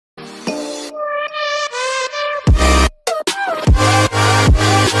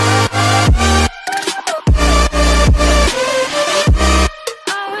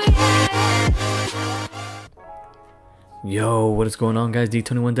Yo, what is going on, guys?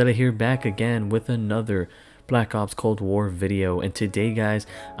 D21 Della here, back again with another Black Ops Cold War video. And today, guys,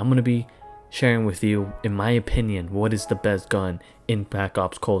 I'm going to be sharing with you, in my opinion, what is the best gun in Black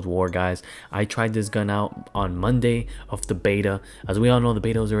Ops Cold War, guys. I tried this gun out on Monday of the beta. As we all know, the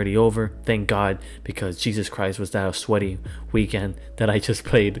beta was already over, thank God, because Jesus Christ, was that a sweaty weekend that I just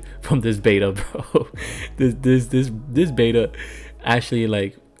played from this beta, bro. this beta actually,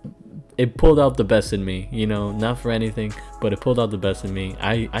 like, it pulled out the best in me, you know, not for anything, but it pulled out the best in me.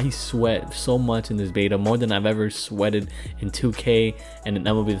 I sweat so much in this beta, more than I've ever sweated in 2K and in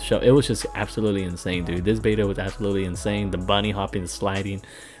MLB The Show. It was just absolutely insane, dude. This beta was absolutely insane. The bunny hopping, the sliding,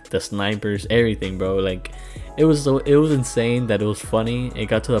 the snipers, everything, bro. Like, it was insane that it was funny. It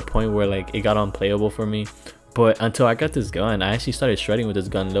got to the point where, like, it got unplayable for me. But until I got this gun, I actually started shredding with this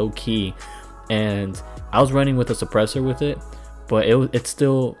gun low key, and I was running with a suppressor with it. But it's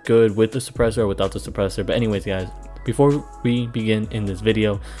still good with the suppressor or without the suppressor. But anyways, guys, before we begin in this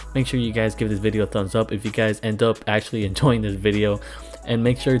video, make sure you guys give this video a thumbs up if you guys end up actually enjoying this video, and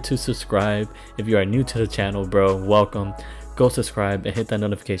make sure to subscribe if you are new to the channel, bro. Welcome. Go subscribe and hit that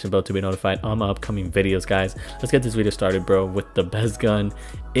notification bell to be notified on my upcoming videos, guys. Let's get this video started, bro, with the best gun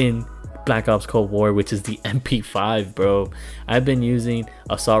in Black Ops Cold War, which is the MP5, bro. I've been using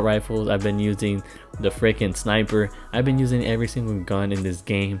assault rifles, I've been using the freaking sniper, I've been using every single gun in this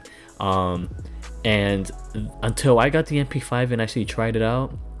game, and until I got the MP5 and actually tried it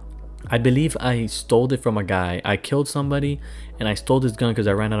out. I believe I stole it from a guy. I killed somebody and I stole this gun because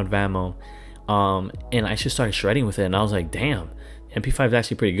I ran out of ammo, and I just started shredding with it, and I was like, damn, MP5 is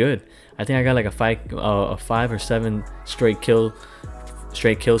actually pretty good. I think I got like a 5 or 7 straight kill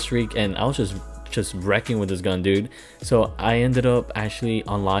streak, and I was just wrecking with this gun, dude. So I ended up actually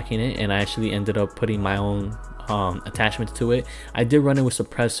unlocking it, and I actually ended up putting my own attachments to it. I did run it with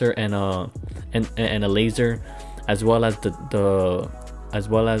suppressor and a laser, as well as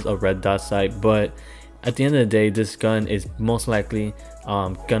a red dot sight. But at the end of the day, this gun is most likely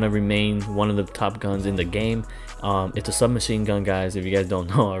gonna remain one of the top guns in the game. It's a submachine gun, guys. If you guys don't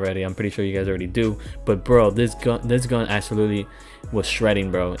know already, I'm pretty sure you guys already do. But bro, this gun absolutely was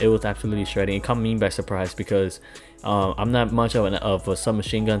shredding, bro. It was absolutely shredding. It caught me by surprise because I'm not much of a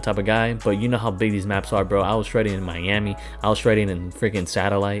submachine gun type of guy, but you know how big these maps are, bro. I was shredding in Miami, I was shredding in freaking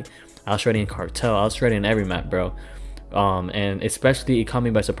Satellite, I was shredding in Cartel, I was shredding in every map, bro. And especially it caught me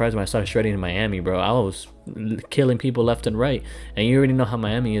by surprise when I started shredding in Miami, bro. I was killing people left and right, and you already know how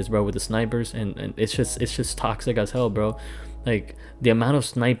Miami is, bro, with the snipers, and it's just toxic as hell, bro. Like, the amount of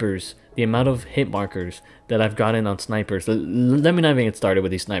snipers, the amount of hit markers that I've gotten on snipers. Let me not even get started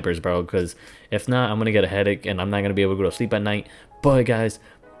with these snipers, bro, because if not, I'm gonna get a headache and I'm not gonna be able to go to sleep at night. But guys,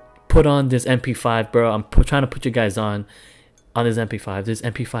 put on this MP5, bro. I'm trying to put you guys on this MP5. This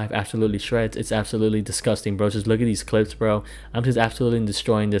MP5 absolutely shreds. It's absolutely disgusting, bro. Just look at these clips, bro. I'm just absolutely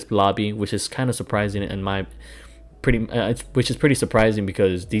destroying this lobby, which is kind of surprising in my which is pretty surprising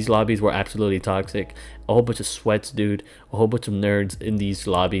because these lobbies were absolutely toxic. A whole bunch of sweats, dude. A whole bunch of nerds in these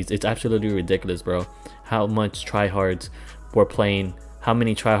lobbies. It's absolutely ridiculous, bro. How much tryhards were playing. How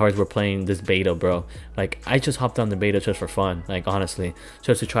many tryhards were playing this beta, bro? Like, I just hopped on the beta just for fun, like, honestly,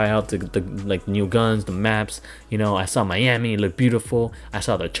 just to try out the like new guns, the maps. You know, I saw Miami, it looked beautiful. I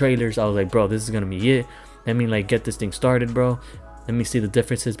saw the trailers. I was like, bro, this is gonna be it. Let me, like, get this thing started, bro. Let me see the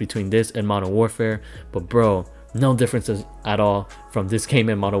differences between this and Modern Warfare. But bro, no differences at all from this game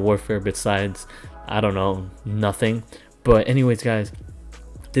and Modern Warfare, besides, I don't know, nothing. But anyways, guys,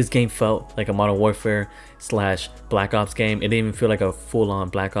 this game felt like a Modern Warfare / Black Ops game. It didn't even feel like a full-on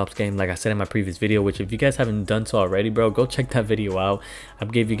Black Ops game, like I said in my previous video, which if you guys haven't done so already, bro, go check that video out. I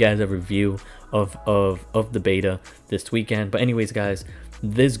gave you guys a review of the beta this weekend. But anyways, guys,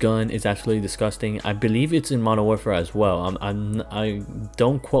 this gun is absolutely disgusting. I believe it's in Modern Warfare as well. I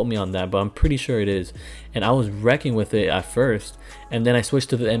don't quote me on that, but I'm pretty sure it is. And I was wrecking with it at first, and then I switched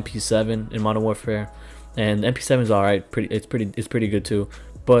to the MP7 in Modern Warfare, and the MP7 is alright. It's pretty good too.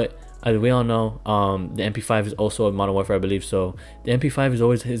 But as we all know, the MP5 is also in Modern Warfare, I believe. So the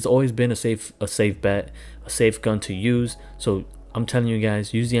MP5 has always been a safe bet, a safe gun to use. So I'm telling you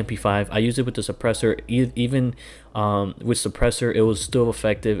guys, use the MP5. I use it with the suppressor. Even with suppressor, it was still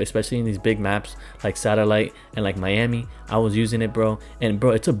effective, especially in these big maps like Satellite and like Miami. I was using it, bro, and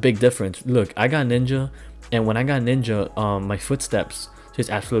bro, it's a big difference. Look, I got Ninja, and when I got Ninja, my footsteps just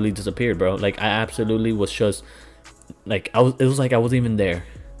absolutely disappeared, bro. Like, I absolutely was just like, it was like I wasn't even there.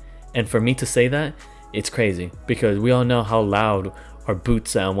 And for me to say that, it's crazy, because we all know how loud our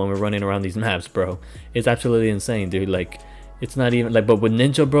boots sound when we're running around these maps, bro. It's absolutely insane, dude. Like, It's not even like, but with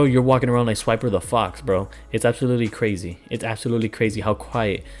Ninja, bro, you're walking around like Swiper the Fox, bro. It's absolutely crazy. It's absolutely crazy how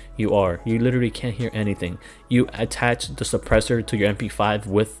quiet you are. You literally can't hear anything. You attach the suppressor to your MP5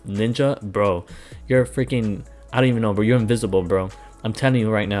 with Ninja, bro. You're freaking, I don't even know, bro. You're invisible, bro. I'm telling you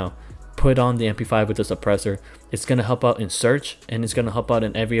right now. Put on the MP5 with the suppressor. It's gonna help out in search, and it's gonna help out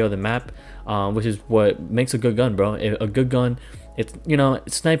in every other map, which is what makes a good gun, bro. A good gun, it's, you know,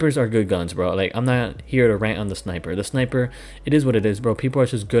 snipers are good guns, bro. Like, I'm not here to rant on the sniper. The sniper, it is what it is, bro. People are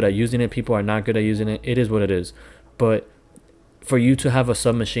just good at using it. People are not good at using it. It is what it is. But for you to have a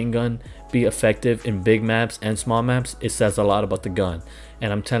submachine gun be effective in big maps and small maps, it says a lot about the gun.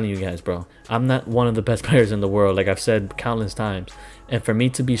 And I'm telling you guys, bro, I'm not one of the best players in the world, like I've said countless times. And for me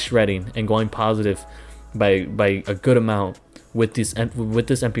to be shredding and going positive by a good amount with this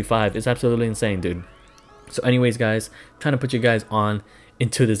MP5 is absolutely insane, dude. So anyways, guys, trying to put you guys on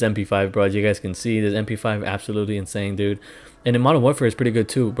into this MP5, bro. As you guys can see, this MP5 absolutely insane, dude. And in Modern Warfare is pretty good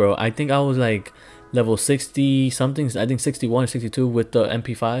too, bro. I think I was like level 60 something, I think 61 or 62 with the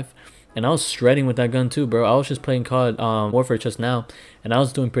MP5, and I was shredding with that gun too, bro. I was just playing COD Warfare just now, and I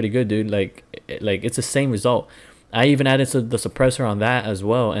was doing pretty good, dude. Like it's the same result. I even added the suppressor on that as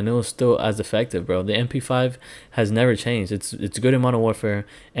well, and it was still as effective, bro. The MP5 has never changed. It's good in Modern Warfare,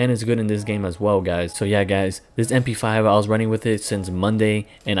 and it's good in this game as well, guys. So yeah, guys, this MP5, I was running with it since Monday,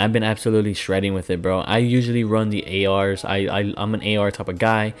 and I've been absolutely shredding with it, bro. I usually run the ARs. I'm an AR type of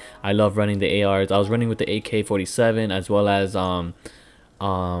guy. I love running the ARs. I was running with the AK-47 as well as the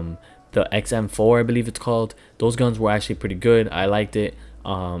XM4, I believe it's called. Those guns were actually pretty good. I liked it.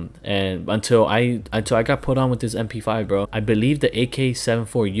 And until I got put on with this MP5, bro. I believe the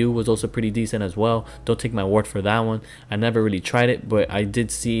AK-74U was also pretty decent as well. Don't take my word for that one. I never really tried it, but I did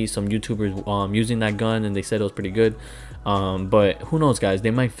see some YouTubers using that gun, and they said it was pretty good. But who knows, guys?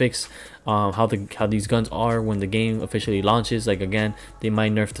 They might fix how these guns are when the game officially launches. Like, again, they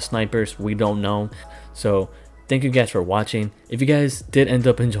might nerf the snipers. We don't know. So thank you guys for watching. If you guys did end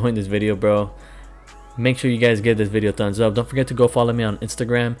up enjoying this video, bro, make sure you guys give this video a thumbs up. Don't forget to go follow me on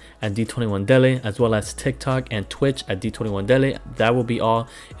Instagram at D21Dele, as well as TikTok and Twitch at D21Dele. That will be all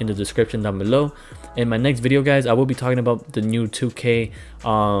in the description down below. In my next video, guys, I will be talking about the new 2K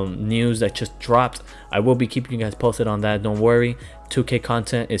news that just dropped. I will be keeping you guys posted on that. Don't worry, 2K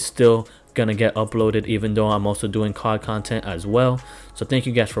content is still gonna get uploaded, even though I'm also doing COD content as well. So thank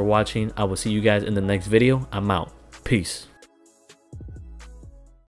you guys for watching. I will see you guys in the next video. I'm out. Peace.